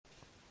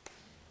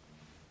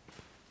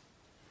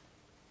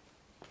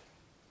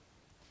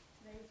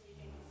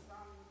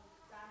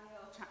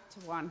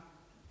chapter 1.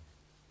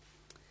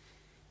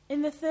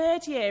 In the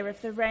 3rd year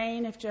of the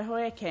reign of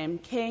Jehoiakim,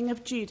 king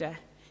of Judah,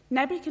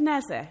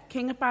 Nebuchadnezzar,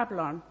 king of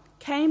Babylon,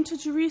 came to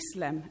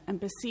Jerusalem and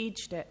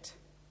besieged it.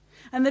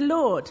 And the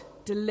Lord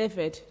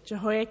delivered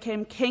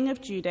Jehoiakim, king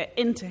of Judah,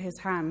 into his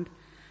hand,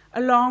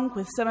 along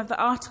with some of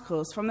the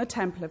articles from the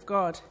temple of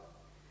God.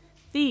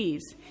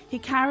 These he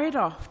carried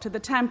off to the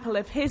temple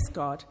of his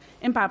God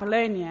in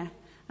Babylonia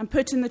and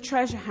put in the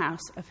treasure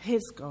house of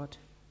his God.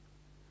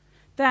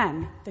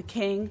 Then the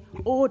king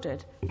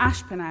ordered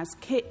Ashpenaz,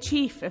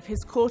 chief of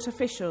his court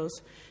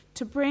officials,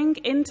 to bring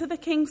into the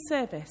king's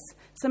service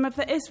some of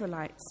the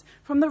Israelites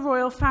from the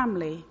royal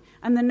family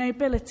and the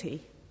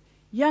nobility,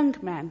 young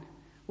men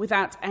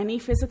without any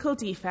physical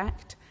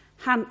defect,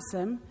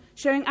 handsome,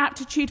 showing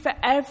aptitude for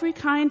every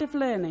kind of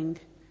learning,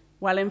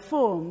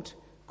 well-informed,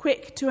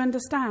 quick to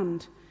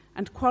understand,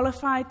 and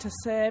qualified to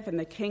serve in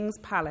the king's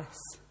palace.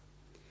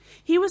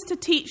 He was to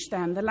teach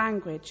them the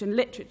language and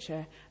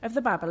literature of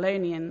the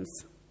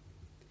Babylonians.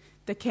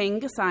 The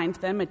king assigned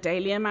them a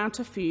daily amount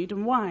of food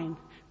and wine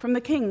from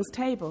the king's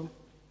table.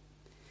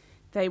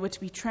 They were to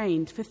be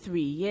trained for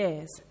 3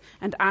 years,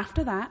 and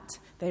after that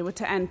they were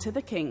to enter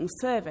the king's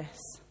service.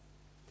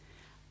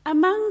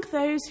 Among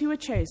those who were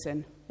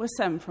chosen were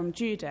some from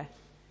Judah: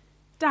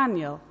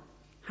 Daniel,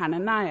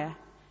 Hananiah,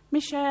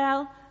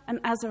 Mishael, and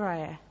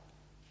Azariah.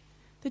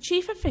 The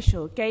chief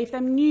official gave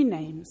them new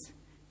names.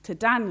 To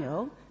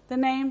Daniel, the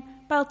name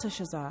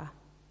Belteshazzar;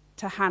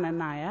 to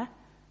Hananiah,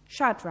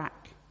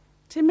 Shadrach;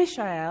 to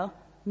Mishael,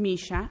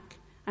 Meshach;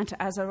 and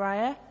to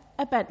Azariah,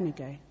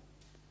 Abednego.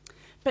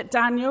 But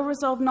Daniel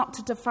resolved not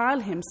to defile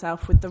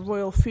himself with the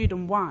royal food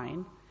and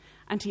wine,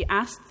 and he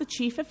asked the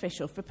chief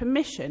official for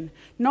permission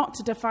not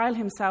to defile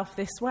himself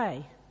this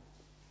way.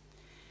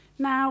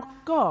 Now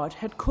God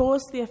had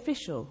caused the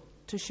official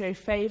to show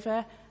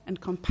favor and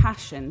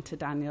compassion to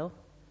Daniel.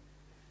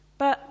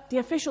 But the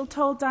official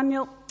told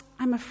Daniel,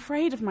 "I'm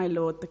afraid of my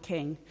lord the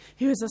king,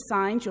 who has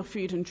assigned your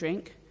food and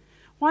drink.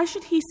 Why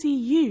should he see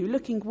you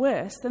looking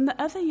worse than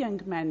the other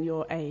young men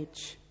your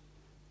age?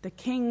 The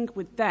king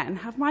would then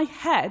have my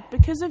head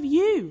because of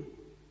you."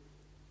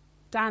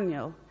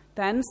 Daniel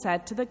then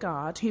said to the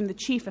guard, whom the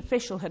chief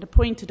official had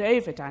appointed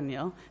over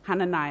Daniel,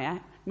 Hananiah,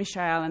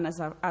 Mishael, and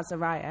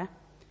Azariah,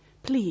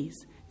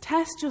 "Please,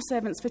 test your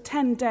servants for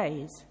 10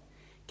 days.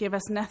 Give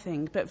us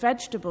nothing but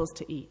vegetables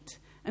to eat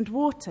and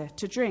water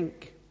to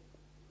drink.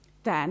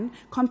 Then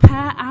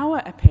compare our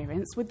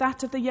appearance with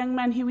that of the young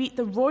men who eat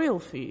the royal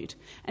food,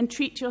 and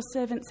treat your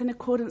servants in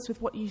accordance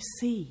with what you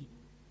see."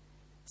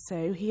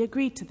 So he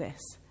agreed to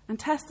this and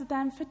tested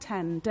them for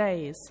 10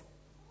 days.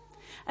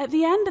 At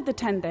the end of the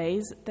 10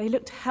 days, they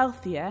looked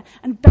healthier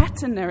and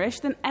better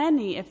nourished than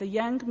any of the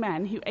young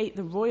men who ate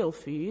the royal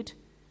food.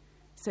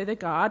 So the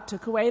guard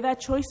took away their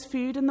choice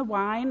food and the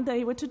wine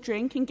they were to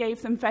drink and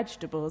gave them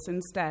vegetables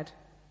instead.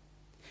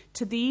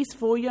 To these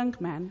 4 young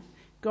men,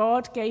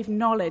 God gave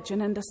knowledge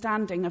and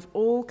understanding of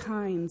all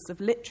kinds of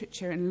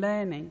literature and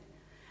learning,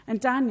 and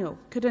Daniel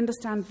could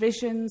understand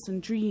visions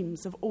and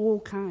dreams of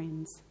all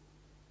kinds.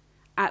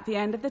 At the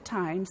end of the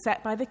time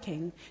set by the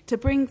king to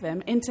bring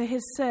them into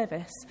his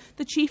service,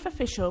 the chief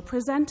official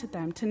presented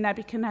them to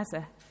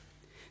Nebuchadnezzar.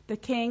 The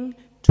king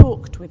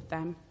talked with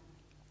them,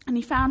 and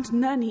he found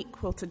none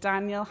equal to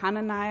Daniel,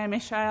 Hananiah,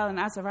 Mishael, and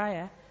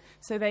Azariah,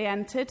 so they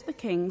entered the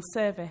king's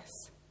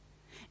service.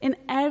 In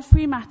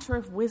every matter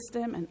of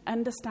wisdom and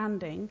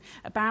understanding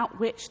about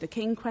which the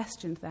king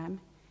questioned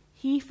them,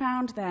 he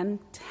found them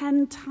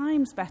 10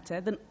 times better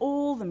than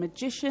all the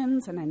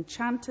magicians and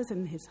enchanters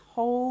in his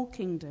whole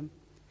kingdom.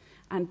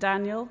 And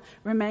Daniel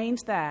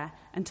remained there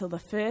until the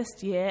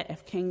 1st year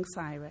of King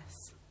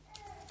Cyrus.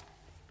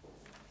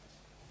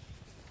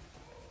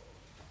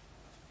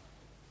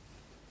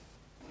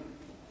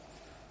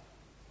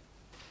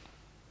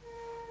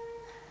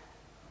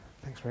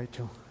 Thanks,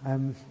 Rachel.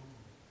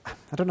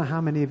 I don't know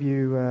how many of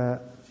you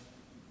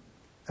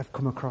have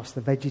come across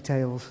the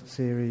VeggieTales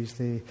series,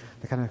 the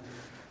kind of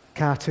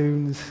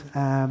cartoons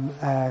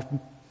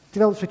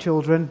developed for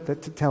children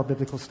that tell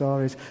biblical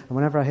stories. And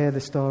whenever I hear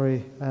the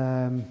story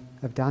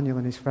of Daniel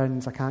and his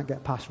friends, I can't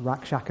get past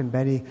Rack, Shack and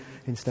Benny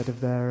instead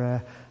of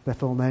their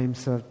full names.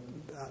 So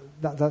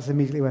that's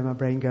immediately where my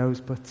brain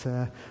goes. But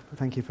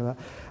thank you for that.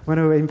 I'm going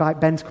to invite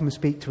Ben to come and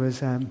speak to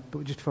us.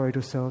 But just before he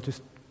does so, I'll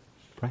just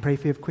pray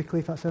for you quickly,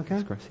 if that's okay.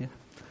 Of course, yeah.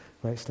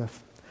 Great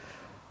stuff.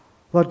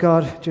 Lord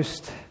God,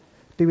 just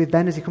be with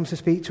Ben as he comes to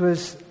speak to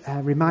us.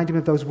 Remind him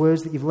of those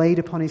words that you've laid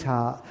upon his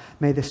heart.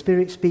 May the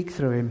Spirit speak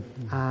through him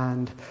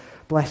and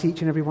bless each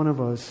and every one of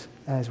us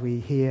as we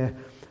hear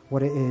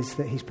what it is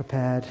that he's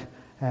prepared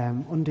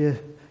under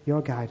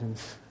your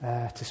guidance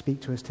to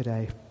speak to us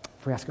today.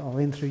 For we ask it all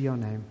in through your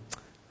name.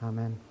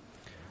 Amen.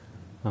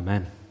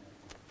 Amen.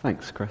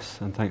 Thanks,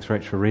 Chris, and thanks,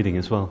 Rach, for reading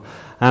as well.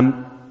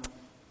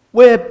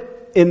 We're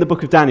in the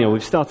book of Daniel.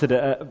 We've started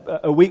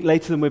a week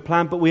later than we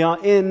planned, but we are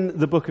in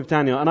the book of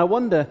Daniel. And I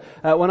wonder,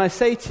 when I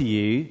say to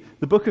you,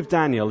 the book of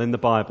Daniel in the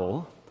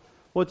Bible,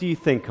 what do you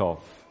think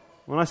of?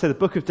 When I say the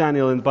book of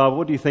Daniel in the Bible,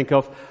 what do you think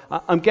of?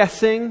 I'm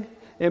guessing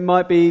it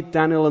might be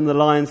Daniel and the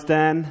lion's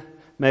den,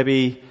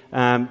 Maybe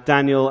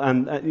Daniel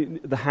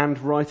and the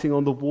handwriting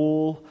on the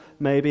wall,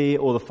 maybe,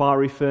 or the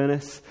fiery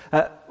furnace.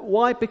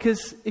 Why?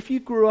 Because if you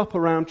grew up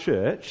around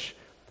church,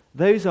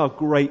 those are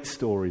great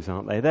stories,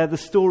 aren't they? They're the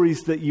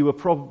stories that you were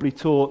probably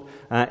taught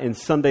in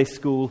Sunday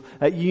school.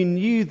 You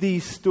knew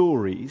these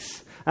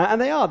stories, and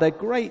they're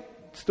great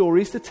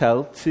stories to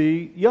tell to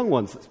young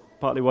ones. That's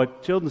partly why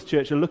Children's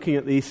Church are looking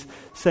at these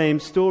same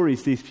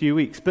stories these few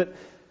weeks. But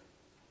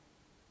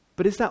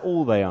is that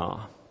all they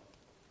are?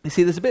 You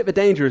see, there's a bit of a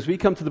danger as we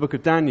come to the book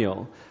of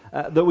Daniel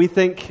that we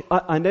think,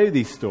 I know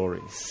these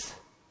stories,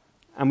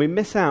 and we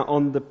miss out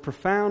on the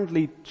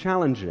profoundly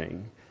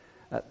challenging,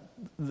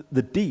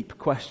 the deep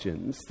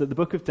questions that the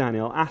book of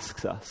Daniel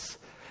asks us.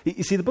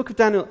 You see, the book of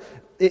Daniel,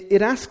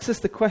 it asks us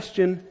the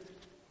question,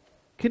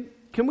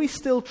 can we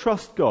still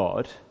trust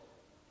God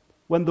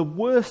when the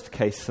worst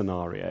case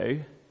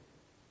scenario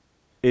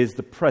is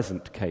the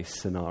present case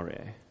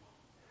scenario?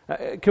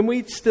 Can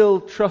we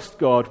still trust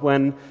God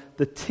when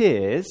the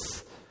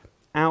tears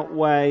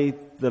outweigh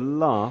the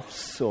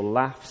laughs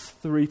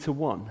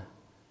 3-1?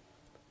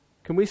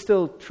 Can we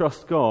still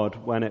trust God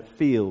when it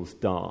feels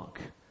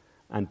dark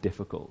and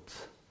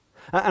difficult?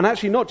 And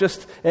actually not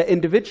just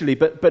individually,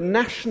 but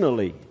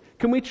nationally.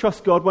 Can we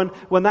trust God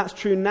when that's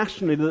true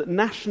nationally, that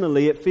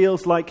nationally it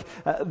feels like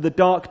the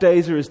dark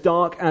days are as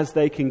dark as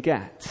they can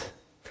get?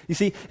 You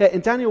see,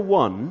 in Daniel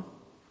 1,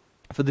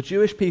 for the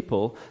Jewish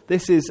people,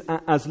 this is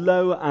as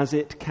low as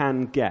it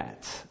can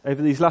get.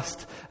 Over these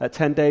last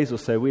 10 days or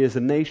so, we as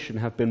a nation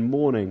have been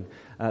mourning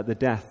the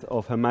death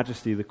of Her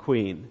Majesty the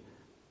Queen.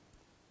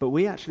 But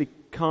we actually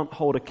can't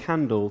hold a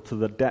candle to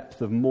the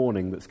depth of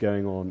mourning that's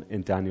going on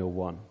in Daniel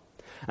 1.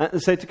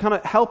 And so to kind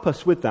of help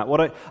us with that,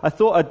 what I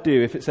thought I'd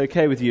do, if it's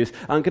okay with you, is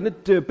I'm going to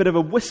do a bit of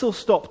a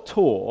whistle-stop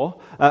tour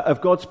of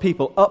God's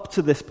people up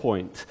to this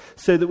point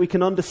so that we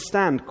can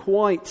understand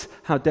quite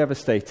how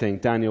devastating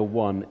Daniel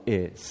 1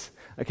 is.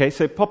 Okay,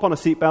 so pop on a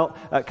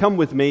seatbelt, come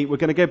with me. We're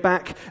going to go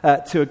back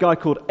to a guy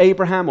called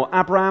Abraham or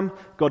Abram.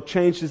 God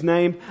changed his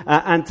name,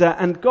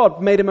 and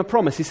God made him a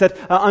promise. He said,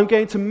 I'm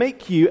going to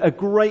make you a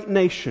great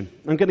nation.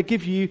 I'm going to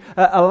give you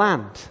a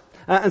land.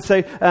 And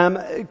so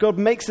God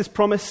makes this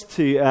promise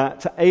to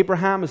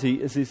Abraham as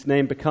his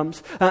name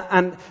becomes.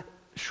 And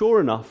sure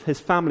enough,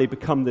 his family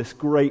become this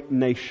great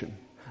nation.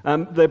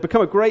 They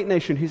become a great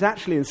nation who's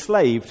actually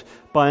enslaved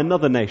by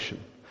another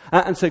nation.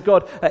 And so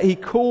God, he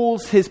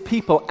calls his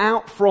people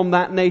out from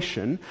that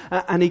nation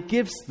and he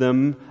gives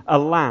them a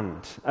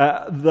land.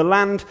 The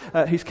land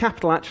whose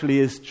capital actually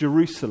is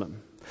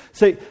Jerusalem.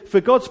 So for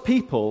God's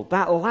people,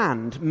 that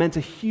land meant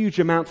a huge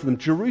amount to them.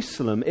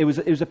 Jerusalem, it was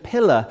a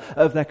pillar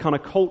of their kind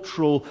of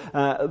cultural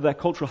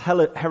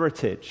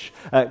heritage.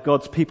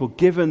 God's people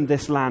given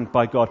this land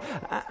by God.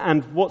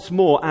 And what's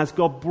more, as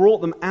God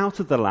brought them out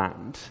of the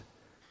land,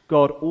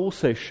 God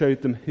also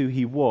showed them who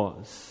he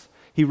was.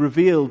 He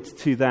revealed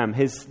to them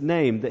his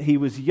name, that he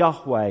was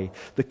Yahweh,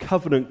 the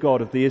covenant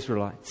God of the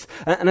Israelites.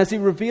 And as he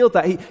revealed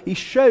that, he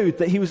showed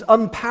that he was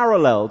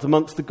unparalleled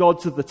amongst the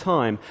gods of the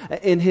time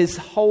in his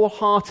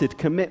wholehearted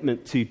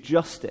commitment to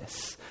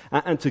justice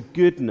and to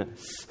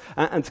goodness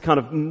and to kind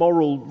of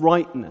moral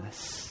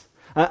rightness.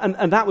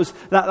 And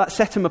that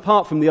set him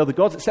apart from the other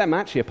gods. It set him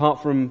actually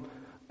apart from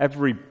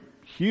every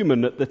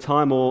human at the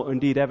time, or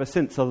indeed ever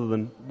since, other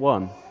than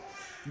one.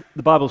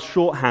 The Bible's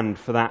shorthand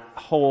for that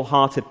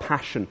wholehearted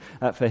passion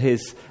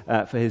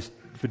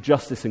for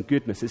justice and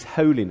goodness is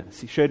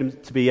holiness. He showed him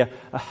to be a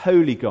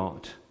holy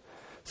God.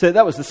 So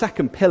that was the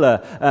second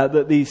pillar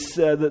that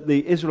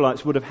the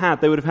Israelites would have had.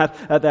 They would have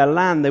had their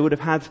land. They would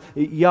have had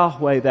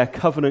Yahweh, their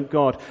covenant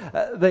God.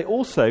 They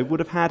also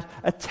would have had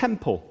a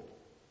temple.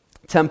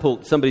 Temple,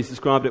 somebody's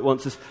described it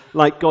once as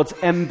like God's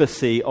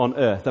embassy on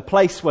earth, a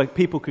place where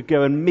people could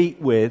go and meet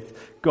with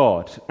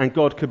God, and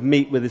God could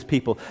meet with his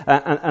people.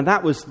 And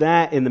that was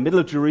there in the middle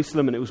of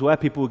Jerusalem, and it was where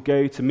people would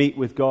go to meet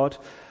with God.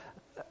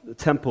 The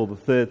temple, the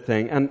third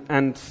thing.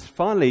 And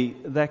finally,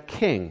 their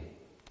king.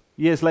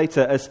 Years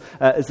later,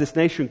 as this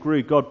nation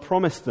grew, God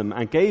promised them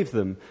and gave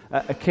them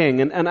a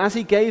king. And as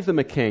he gave them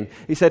a king,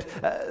 he said,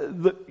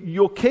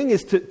 your king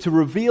is to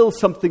reveal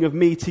something of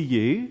me to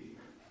you.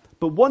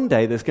 But one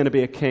day there's going to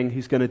be a king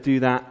who's going to do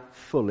that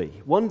fully.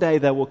 One day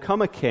there will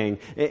come a king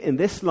in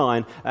this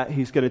line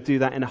who's going to do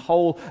that in a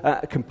whole,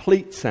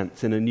 complete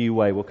sense, in a new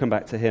way. We'll come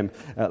back to him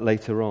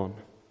later on.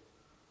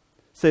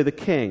 So the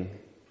king,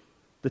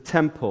 the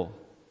temple,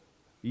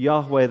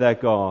 Yahweh their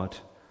God,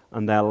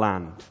 and their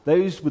land.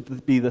 Those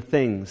would be the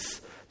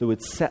things that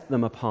would set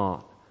them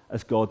apart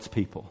as God's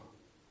people.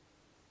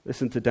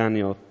 Listen to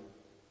Daniel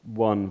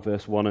 1,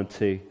 verse 1 and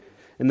 2.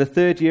 In the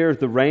 3rd year of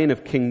the reign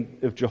of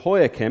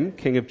Jehoiakim,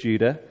 king of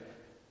Judah,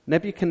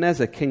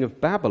 Nebuchadnezzar, king of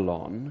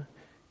Babylon,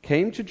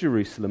 came to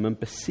Jerusalem and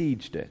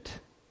besieged it.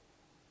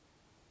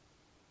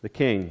 The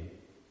king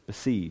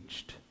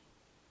besieged.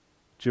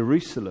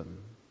 Jerusalem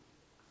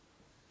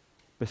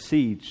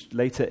besieged,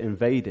 later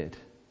invaded.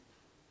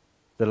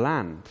 The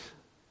land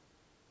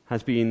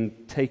has been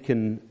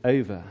taken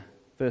over.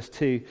 Verse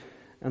 2,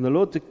 and the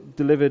Lord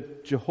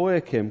delivered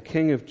Jehoiakim,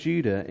 king of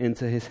Judah,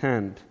 into his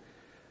hand,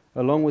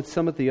 along with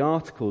some of the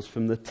articles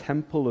from the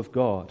temple of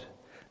God.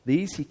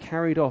 These he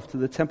carried off to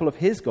the temple of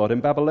his God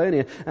in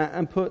Babylonia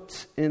and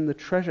put in the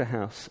treasure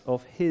house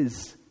of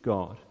his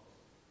God.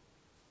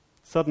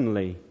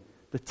 Suddenly,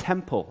 the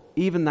temple,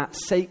 even that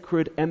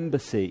sacred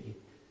embassy,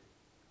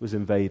 was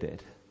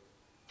invaded.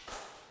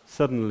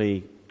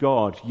 Suddenly,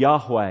 God,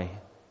 Yahweh,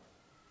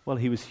 well,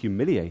 he was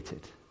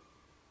humiliated.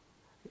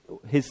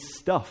 His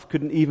stuff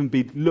couldn't even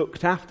be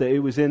looked after.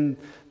 It was in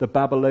the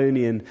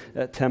Babylonian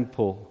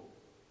temple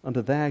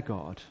under their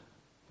God.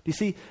 Do you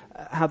see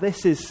how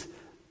this is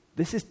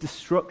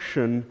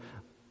destruction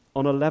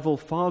on a level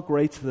far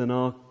greater than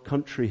our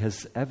country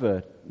has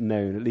ever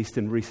known, at least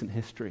in recent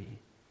history?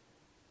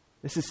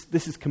 This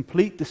is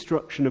complete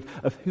destruction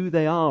of who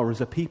they are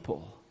as a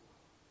people.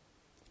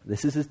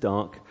 This is as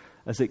dark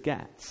as it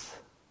gets.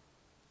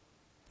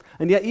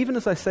 And yet, even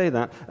as I say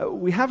that,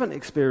 we haven't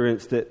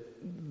experienced it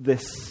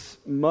this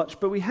much,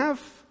 but we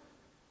have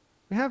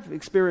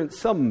experienced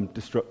some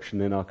destruction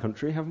in our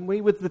country, haven't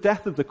we? With the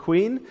death of the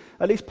Queen,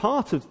 at least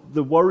part of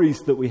the worries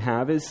that we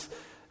have is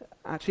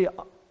actually,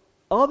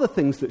 are the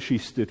things that she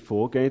stood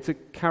for going to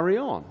carry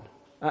on?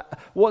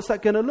 What's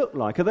that going to look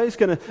like? Are those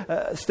going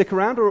to stick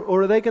around,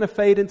 or are they going to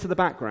fade into the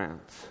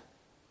background?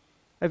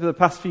 Over the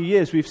past few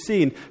years, we've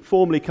seen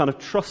formerly kind of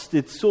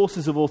trusted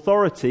sources of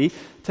authority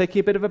taking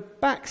a bit of a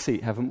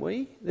backseat, haven't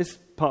we? This is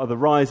part of the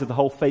rise of the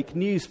whole fake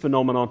news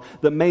phenomenon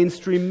that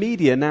mainstream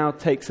media now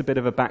takes a bit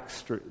of a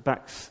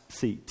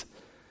backseat.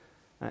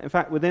 In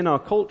fact, within our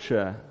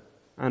culture,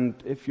 and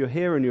if you're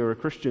here and you're a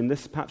Christian,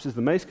 this perhaps is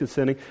the most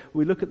concerning,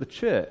 we look at the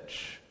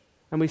church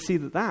and we see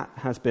that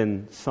has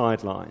been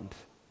sidelined.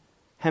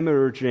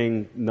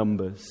 Hemorrhaging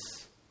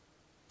numbers,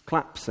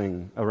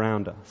 collapsing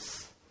around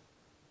us.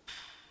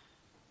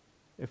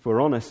 If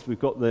we're honest, we've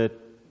got the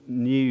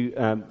new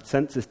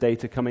census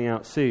data coming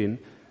out soon.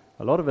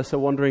 A lot of us are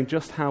wondering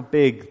just how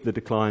big the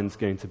decline's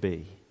going to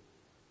be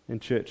in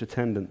church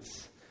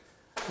attendance.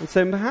 And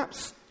so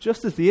perhaps,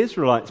 just as the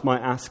Israelites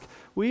might ask,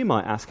 we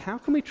might ask, how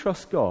can we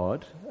trust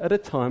God at a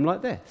time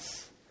like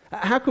this?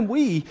 How can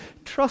we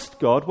trust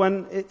God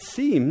when it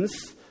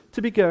seems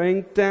to be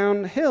going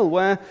downhill,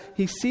 where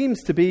he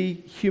seems to be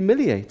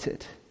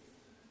humiliated?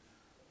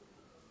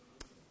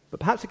 But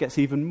perhaps it gets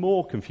even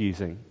more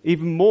confusing,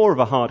 even more of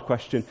a hard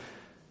question.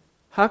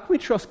 How can we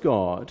trust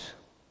God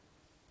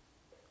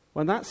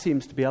when that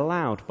seems to be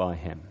allowed by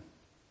him?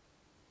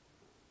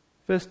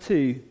 Verse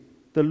 2,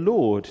 the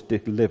Lord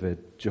delivered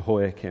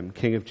Jehoiakim,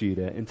 king of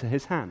Judah, into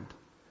his hand.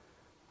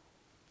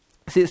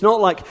 See, it's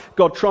not like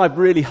God tried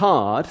really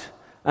hard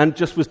and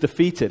just was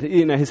defeated.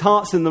 You know, his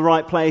heart's in the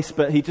right place,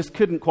 but he just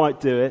couldn't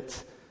quite do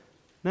it.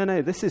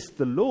 No, this is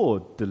the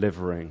Lord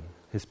delivering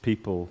his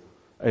people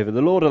over,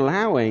 the Lord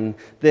allowing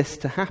this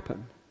to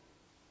happen.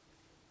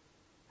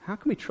 How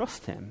can we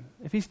trust him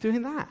if he's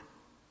doing that?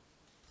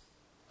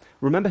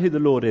 Remember who the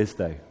Lord is,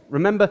 though.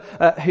 Remember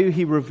who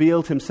he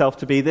revealed himself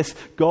to be. This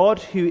God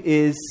who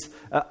is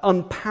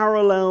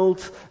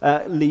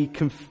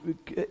unparalleledly,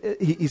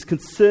 he's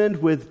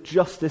concerned with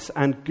justice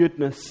and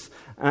goodness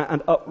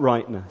and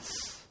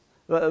uprightness.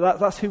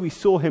 That's who we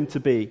saw him to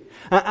be.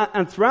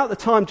 And throughout the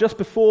time just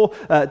before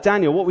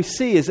Daniel, what we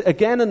see is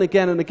again and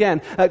again and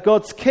again,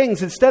 God's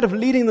kings, instead of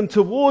leading them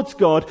towards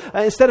God,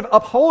 instead of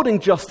upholding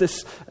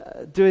justice,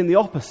 doing the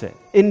opposite.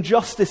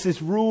 Injustice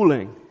is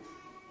ruling.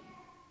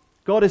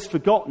 God is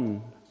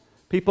forgotten.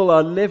 People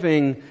are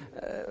living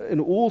in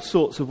all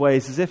sorts of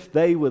ways as if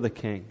they were the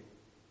king.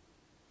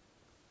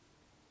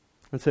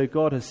 And so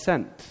God has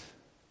sent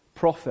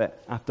prophet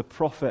after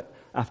prophet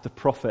after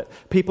prophet.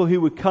 People who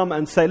would come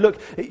and say,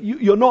 look,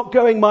 you're not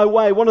going my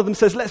way. One of them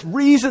says, let's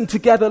reason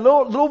together. The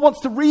Lord wants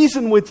to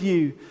reason with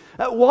you.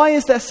 Why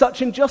is there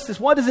such injustice?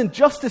 Why does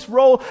injustice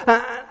roll?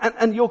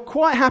 And you're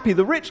quite happy.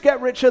 The rich get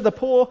richer, the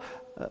poor,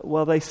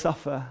 well, they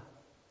suffer.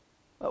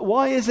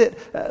 Why is it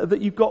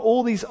that you've got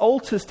all these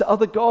altars to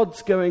other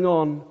gods going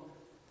on?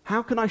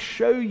 How can I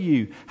show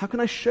you? How can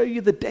I show you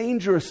the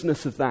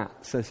dangerousness of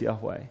that, says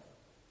Yahweh?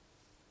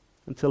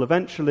 Until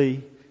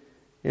eventually,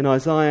 in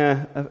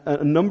Isaiah,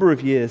 a number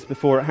of years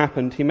before it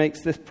happened, he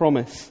makes this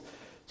promise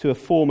to a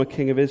former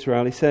king of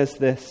Israel. He says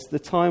this, the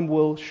time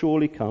will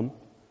surely come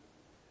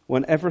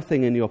when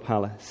everything in your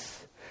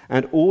palace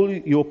and all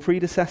your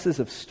predecessors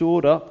have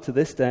stored up to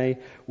this day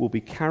will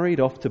be carried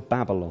off to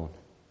Babylon.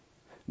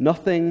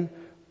 Nothing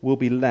will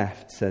be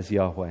left, says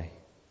Yahweh.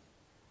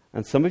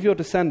 And some of your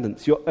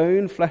descendants, your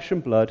own flesh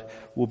and blood,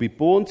 will be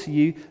born to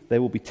you. They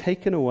will be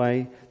taken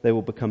away. They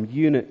will become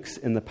eunuchs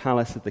in the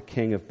palace of the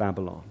king of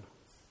Babylon.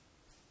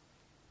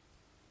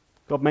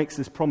 God makes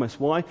this promise.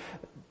 Why?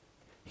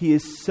 He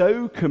is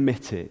so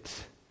committed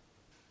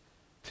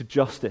to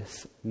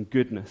justice and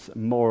goodness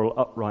and moral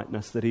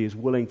uprightness that he is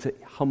willing to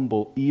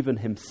humble even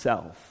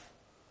himself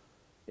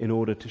in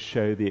order to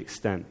show the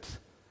extent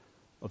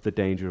of the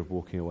danger of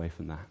walking away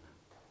from that.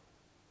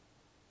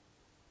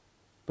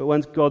 But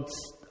when God's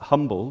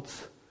humbled,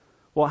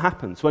 what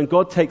happens? When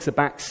God takes a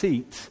back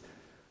seat,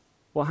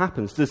 what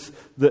happens? Does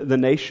the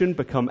nation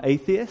become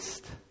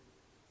atheist?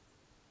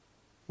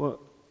 Well,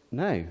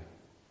 no.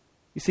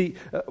 You see,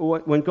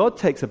 when God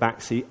takes a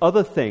backseat,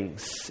 other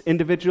things,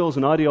 individuals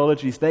and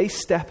ideologies, they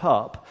step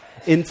up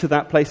into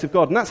that place of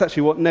God. And that's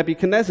actually what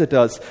Nebuchadnezzar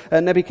does.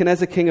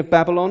 Nebuchadnezzar, king of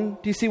Babylon,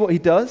 do you see what he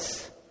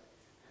does?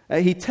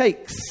 He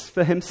takes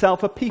for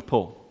himself a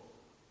people.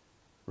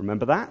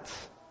 Remember that?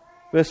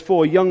 Verse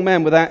 4, young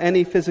men without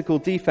any physical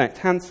defect,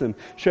 handsome,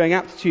 showing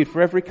aptitude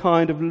for every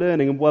kind of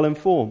learning and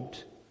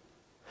well-informed.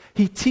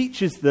 He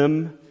teaches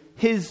them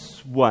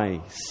his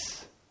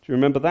ways. Do you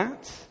remember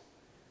that?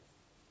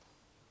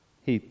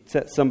 He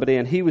set somebody,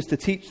 and he was to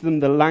teach them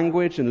the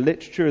language and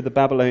literature of the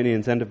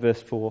Babylonians, end of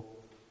verse 4.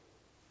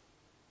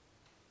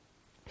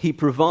 He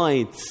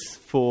provides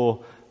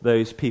for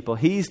those people.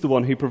 He's the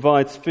one who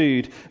provides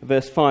food.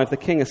 Verse 5, the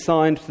king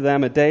assigned to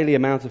them a daily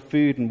amount of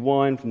food and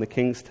wine from the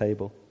king's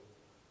table.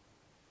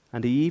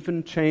 And he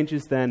even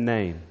changes their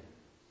name.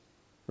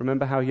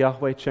 Remember how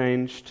Yahweh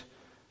changed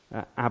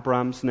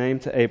Abram's name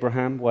to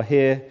Abraham? Well,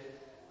 here,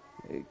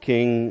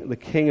 the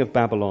king of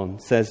Babylon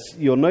says,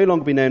 you'll no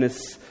longer be known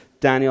as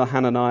Daniel,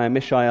 Hananiah,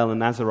 Mishael,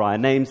 and Azariah,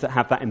 names that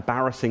have that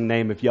embarrassing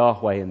name of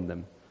Yahweh in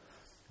them.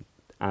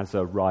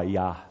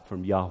 Azariah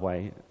from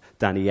Yahweh,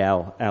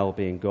 Daniel, El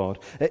being God.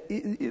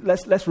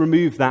 Let's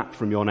remove that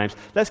from your names.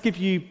 Let's give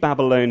you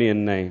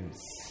Babylonian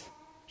names.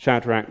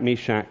 Shadrach,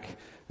 Meshach,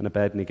 and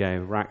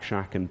Abednego,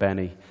 Rakshak and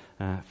Beni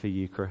for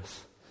you,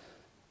 Chris.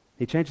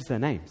 He changes their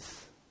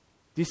names.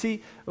 Do you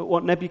see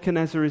what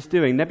Nebuchadnezzar is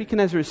doing?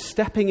 Nebuchadnezzar is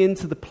stepping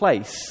into the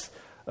place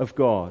of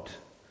God.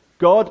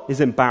 God is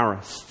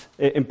embarrassed,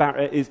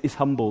 is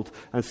humbled,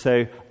 and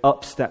so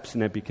up steps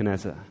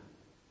Nebuchadnezzar.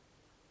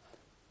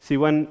 See,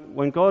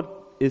 when God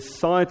is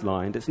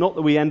sidelined, it's not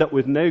that we end up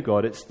with no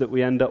God, it's that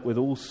we end up with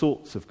all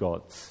sorts of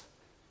gods.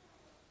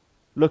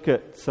 Look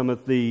at some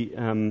of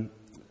the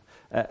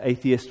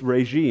atheist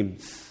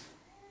regimes.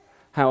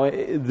 How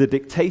the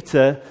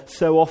dictator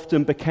so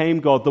often became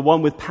God, the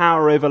one with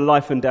power over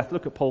life and death.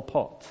 Look at Pol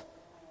Pot,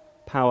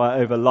 power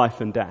over life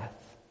and death.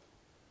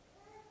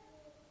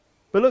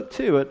 But look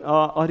too at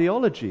our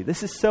ideology.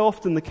 This is so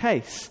often the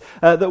case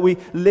that we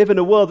live in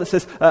a world that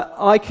says,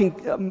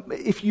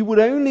 if you would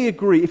only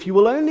agree, if you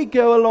will only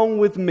go along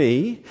with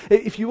me,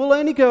 if you will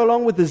only go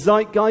along with the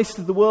zeitgeist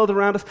of the world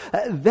around us,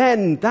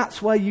 then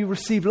that's where you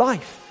receive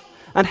life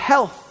and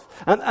health.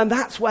 And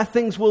that's where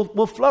things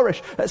will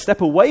flourish. Step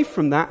away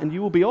from that and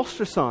you will be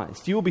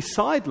ostracized. You will be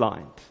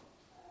sidelined.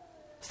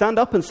 Stand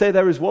up and say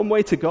there is one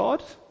way to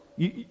God.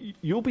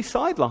 You'll be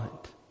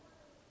sidelined.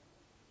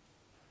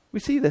 We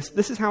see this.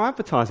 This is how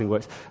advertising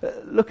works.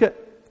 Look at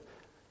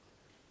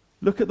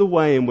the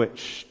way in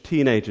which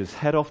teenagers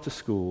head off to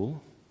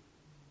school.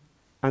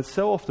 And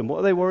so often, what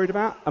are they worried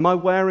about? Am I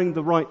wearing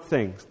the right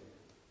things?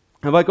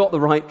 Have I got the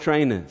right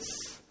trainers?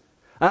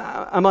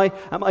 Am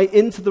I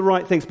into the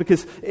right things?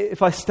 Because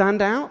if I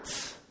stand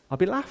out, I'll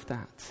be laughed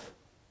at.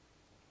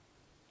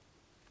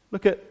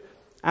 Look at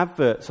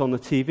adverts on the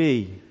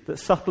TV that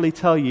subtly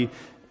tell you,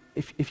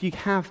 if you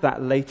have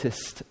that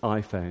latest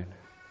iPhone,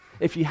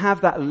 if you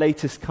have that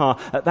latest car,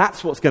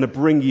 that's what's going to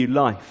bring you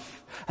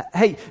life.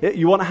 Hey,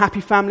 you want a happy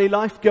family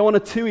life? Go on a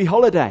TUI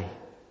holiday.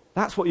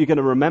 That's what you're going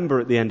to remember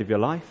at the end of your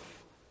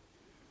life.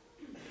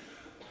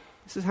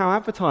 This is how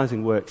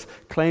advertising works,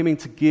 claiming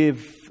to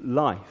give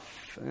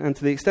life. And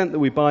to the extent that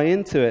we buy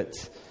into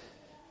it,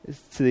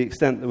 is to the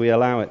extent that we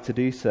allow it to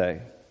do so.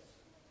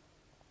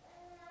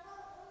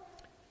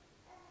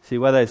 See,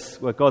 where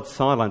God's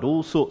sidelined,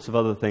 all sorts of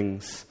other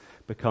things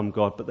become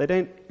God, but they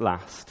don't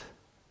last.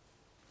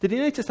 Did you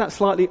notice that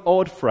slightly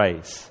odd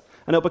phrase?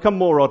 And it'll become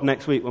more odd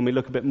next week when we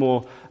look a bit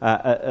more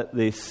at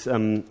this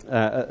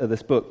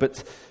book.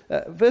 But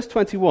verse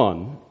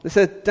 21, it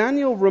says,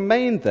 Daniel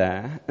remained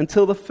there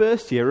until the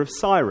first year of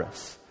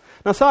Cyrus.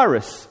 Now,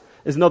 Cyrus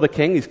is another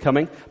king. He's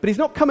coming, but he's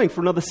not coming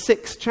for another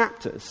 6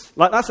 chapters.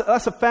 Like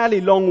that's a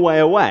fairly long way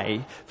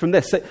away from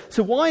this.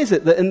 So why is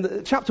it that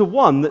in chapter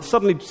 1 that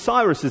suddenly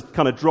Cyrus is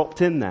kind of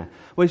dropped in there?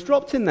 Well, he's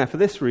dropped in there for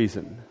this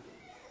reason.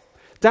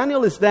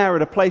 Daniel is there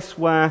at a place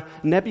where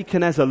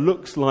Nebuchadnezzar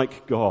looks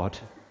like God,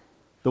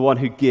 the one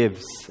who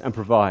gives and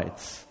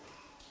provides.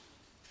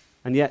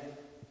 And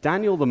yet,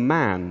 Daniel the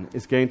man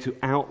is going to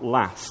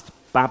outlast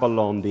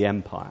Babylon the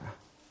empire.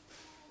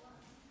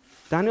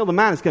 Daniel the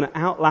man is going to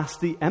outlast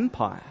the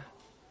empire.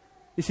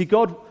 You see,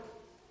 God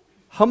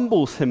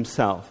humbles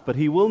himself, but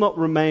he will not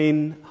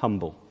remain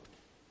humble.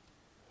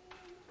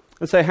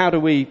 And so how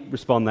do we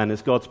respond then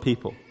as God's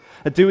people?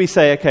 Do we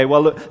say, okay,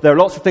 well, look, there are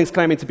lots of things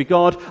claiming to be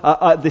God.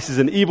 This is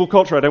an evil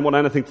culture. I don't want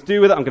anything to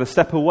do with it. I'm going to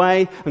step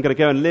away. I'm going to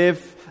go and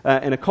live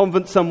in a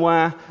convent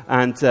somewhere,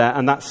 and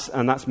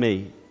that's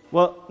me.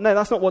 Well, no,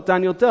 that's not what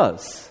Daniel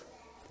does.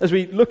 As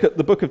we look at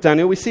the book of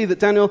Daniel, we see that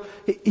Daniel,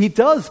 he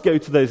does go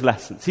to those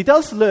lessons. He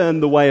does learn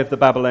the way of the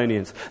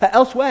Babylonians.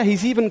 Elsewhere,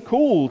 he's even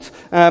called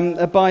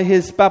by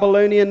his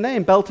Babylonian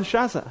name,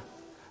 Belteshazzar.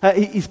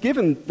 He's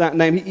given that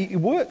name. He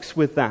works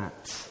with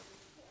that.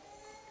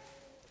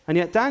 And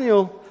yet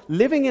Daniel,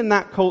 living in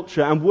that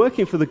culture and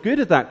working for the good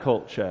of that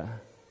culture,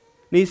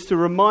 needs to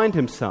remind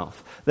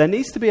himself there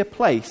needs to be a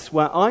place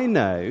where I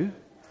know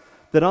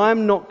that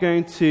I'm not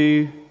going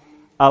to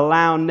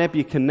allow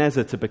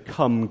Nebuchadnezzar to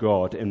become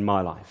God in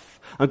my life.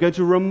 I'm going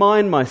to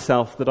remind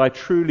myself that I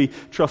truly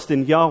trust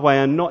in Yahweh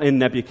and not in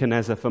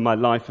Nebuchadnezzar for my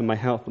life and my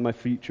health and my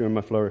future and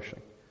my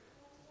flourishing.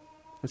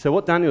 And so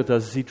what Daniel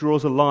does is he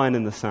draws a line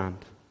in the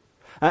sand.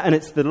 And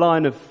it's the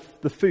line of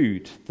the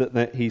food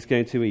that he's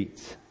going to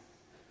eat.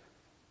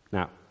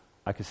 Now,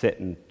 I could sit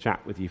and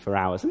chat with you for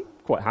hours, and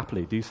quite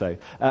happily do so,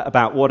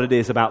 about what it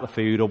is about the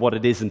food or what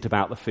it isn't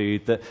about the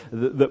food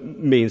that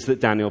means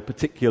that Daniel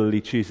particularly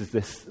chooses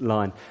this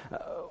line.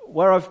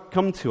 Where I've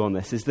come to on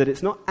this is that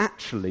it's not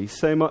actually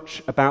so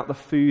much about the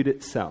food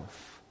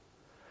itself.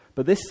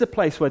 But this is a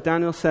place where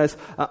Daniel says,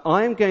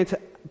 I am going to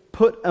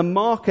put a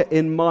marker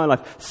in my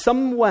life,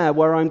 somewhere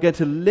where I'm going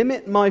to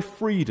limit my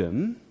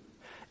freedom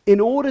in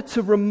order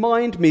to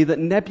remind me that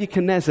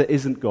Nebuchadnezzar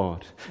isn't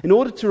God, in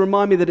order to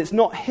remind me that it's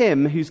not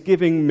him who's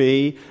giving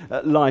me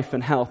life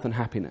and health and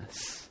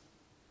happiness.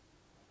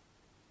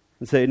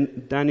 And so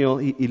Daniel,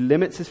 he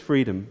limits his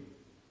freedom.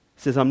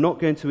 He says, I'm not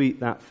going to eat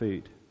that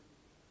food.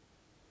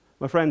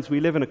 My friends,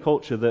 we live in a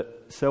culture that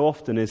so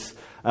often is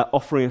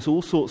offering us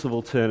all sorts of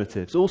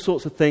alternatives, all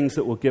sorts of things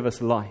that will give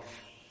us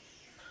life.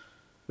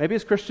 Maybe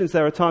as Christians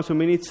there are times when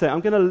we need to say, I'm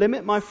going to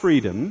limit my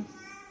freedom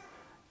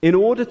in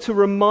order to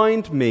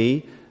remind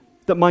me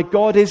that my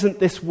God isn't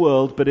this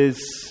world, but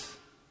is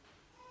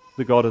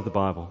the God of the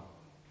Bible.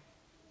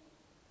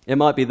 It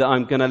might be that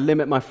I'm going to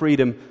limit my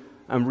freedom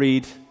and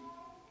read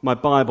my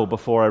Bible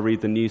before I read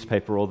the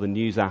newspaper or the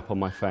news app on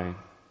my phone,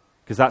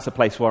 because that's a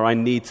place where I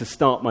need to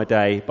start my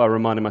day by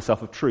reminding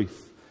myself of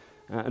truth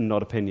and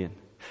not opinion.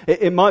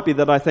 It might be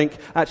that I think,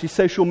 actually,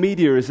 social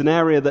media is an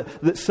area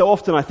that so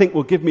often I think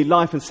will give me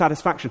life and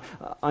satisfaction.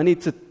 I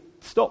need to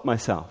stop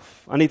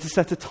myself. I need to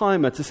set a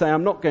timer to say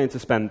I'm not going to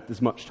spend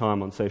as much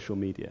time on social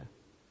media.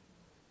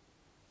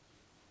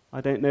 I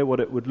don't know what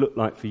it would look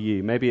like for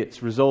you. Maybe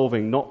it's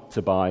resolving not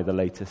to buy the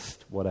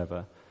latest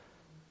whatever.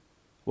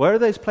 Where are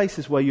those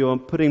places where you're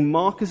putting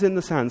markers in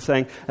the sand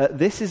saying,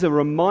 this is a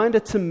reminder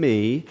to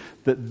me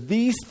that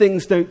these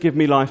things don't give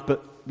me life,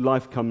 but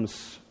life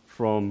comes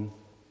from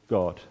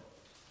God?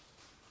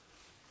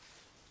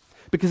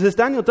 Because as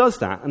Daniel does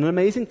that, an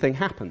amazing thing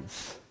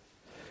happens.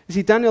 You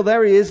see, Daniel,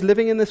 there he is,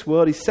 living in this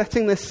world. He's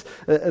setting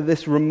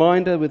this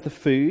reminder with the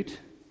food.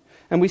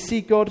 And we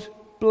see God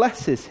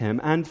blesses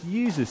him and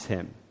uses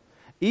him,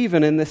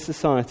 even in this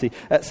society.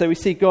 So we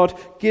see God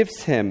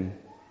gives him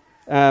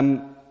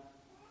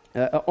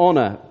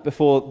honor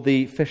before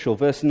the official.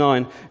 Verse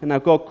 9, and now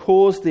God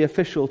caused the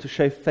official to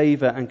show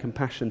favor and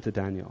compassion to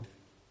Daniel.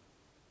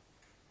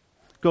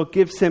 God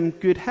gives him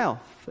good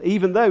health,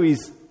 even though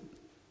he's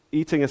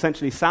eating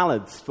essentially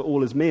salads for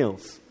all his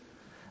meals.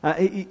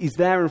 He's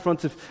there in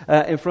front of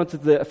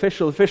the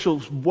official. The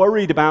official's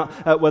worried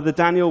about whether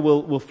Daniel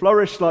will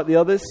flourish like the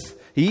others.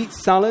 He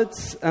eats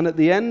salads, and at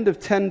the end of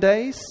 10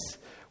 days,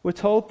 we're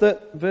told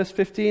that, verse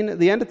 15, at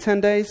the end of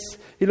 10 days,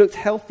 he looked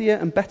healthier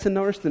and better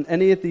nourished than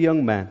any of the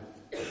young men.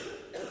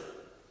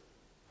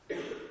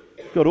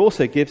 God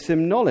also gives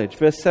him knowledge.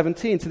 Verse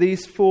 17, to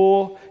these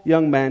 4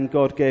 young men,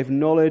 God gave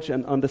knowledge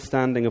and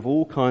understanding of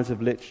all kinds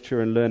of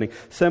literature and learning.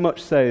 So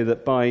much so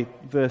that by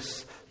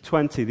verse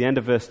 20, the end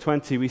of verse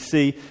 20, we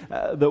see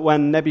that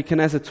when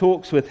Nebuchadnezzar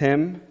talks with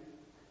him,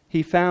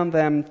 he found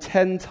them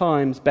 10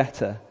 times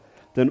better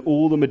than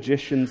all the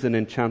magicians and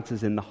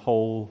enchanters in the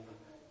whole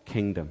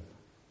kingdom.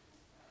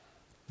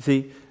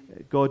 See,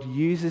 God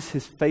uses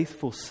his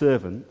faithful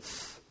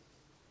servants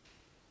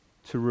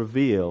to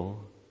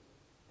reveal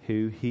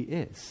who he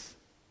is.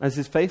 As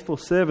his faithful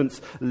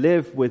servants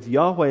live with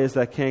Yahweh as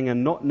their king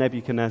and not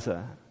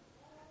Nebuchadnezzar,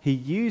 he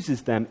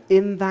uses them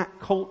in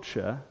that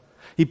culture.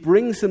 He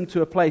brings them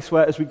to a place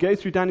where, as we go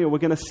through Daniel, we're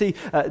going to see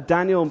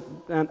Daniel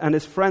and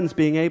his friends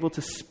being able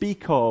to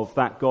speak of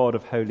that God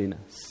of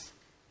holiness.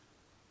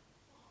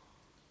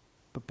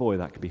 But boy,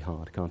 that can be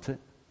hard, can't it?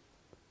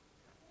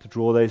 To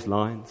draw those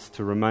lines,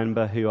 to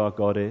remember who our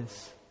God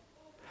is.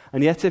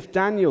 And yet, if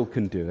Daniel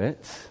can do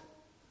it,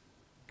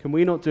 can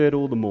we not do it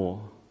all the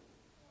more?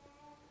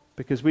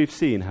 Because we've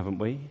seen, haven't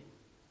we,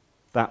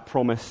 that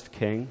promised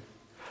king,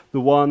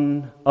 the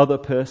one other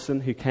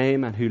person who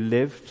came and who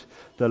lived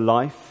the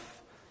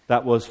life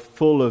that was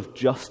full of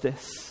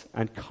justice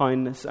and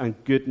kindness and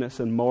goodness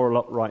and moral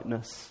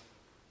uprightness.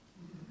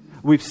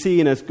 We've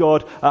seen as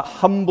God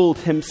humbled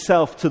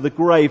himself to the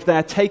grave.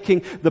 They're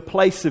taking the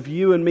place of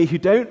you and me who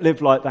don't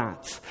live like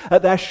that.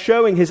 They're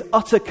showing his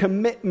utter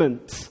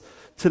commitment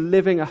to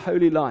living a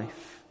holy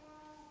life.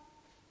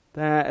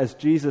 There, as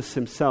Jesus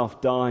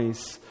himself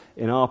dies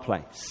in our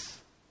place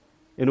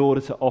in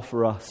order to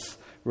offer us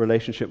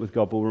relationship with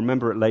God. We'll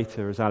remember it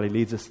later as Ali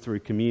leads us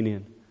through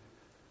communion.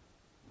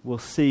 We'll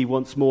see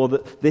once more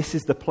that this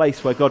is the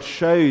place where God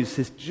shows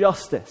his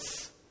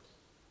justice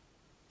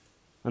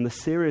and the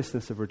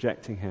seriousness of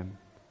rejecting him,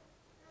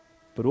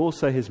 but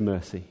also his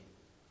mercy.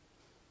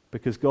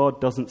 Because God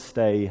doesn't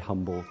stay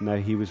humble. No,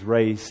 he was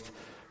raised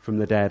from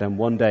the dead, and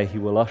one day he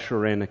will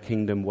usher in a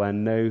kingdom where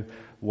no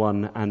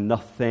one and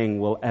nothing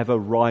will ever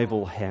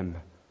rival him,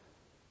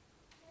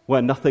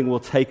 where nothing will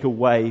take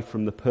away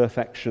from the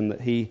perfection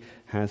that he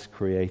has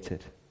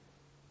created.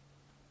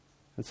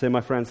 And so,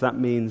 my friends, that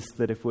means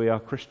that if we are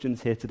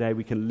Christians here today,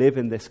 we can live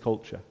in this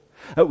culture.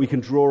 We can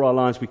draw our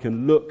lives, we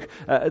can look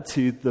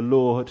to the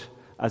Lord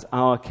as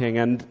our King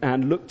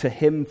and look to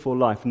him for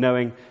life,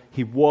 knowing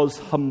he was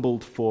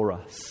humbled for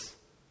us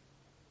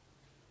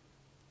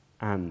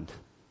and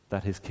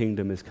that his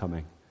kingdom is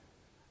coming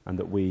and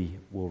that we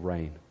will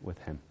reign with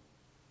him.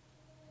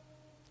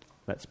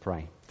 Let's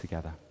pray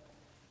together.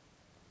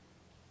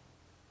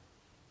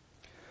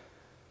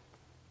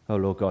 Oh,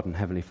 Lord God and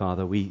Heavenly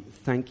Father, we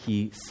thank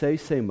you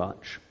so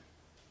much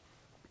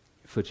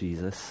for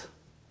Jesus.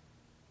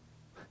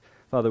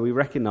 Father, we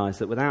recognize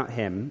that without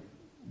him,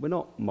 we're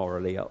not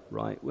morally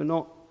upright. We're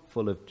not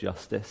full of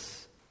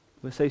justice.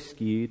 We're so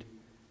skewed.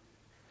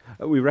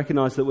 We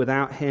recognize that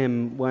without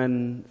him,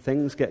 when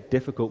things get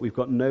difficult, we've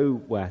got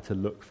nowhere to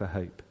look for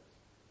hope.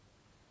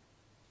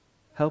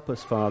 Help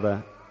us,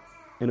 Father,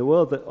 in a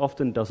world that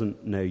often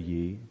doesn't know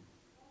you,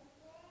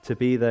 to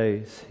be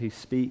those who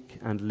speak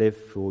and live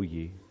for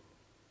you.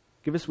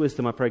 Give us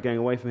wisdom, I pray, going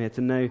away from here,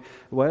 to know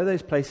where are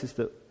those places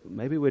that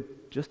maybe we're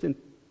just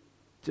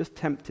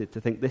tempted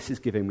to think this is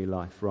giving me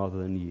life rather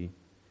than you.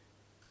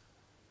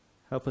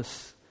 Help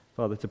us,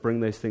 Father, to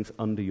bring those things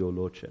under your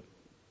lordship.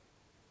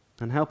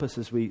 And help us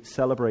as we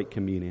celebrate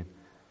communion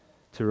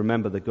to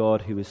remember the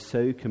God who is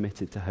so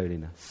committed to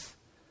holiness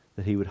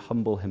that he would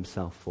humble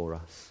himself for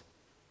us,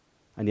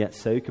 and yet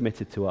so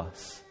committed to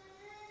us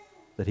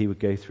that he would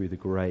go through the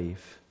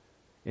grave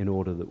in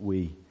order that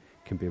we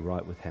can be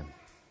right with him.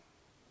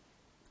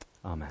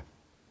 Amen.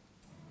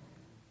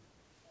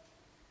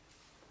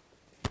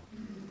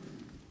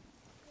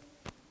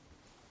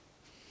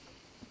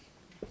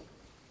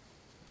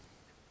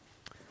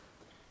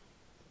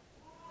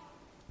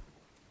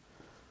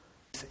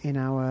 In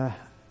our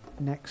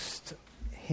next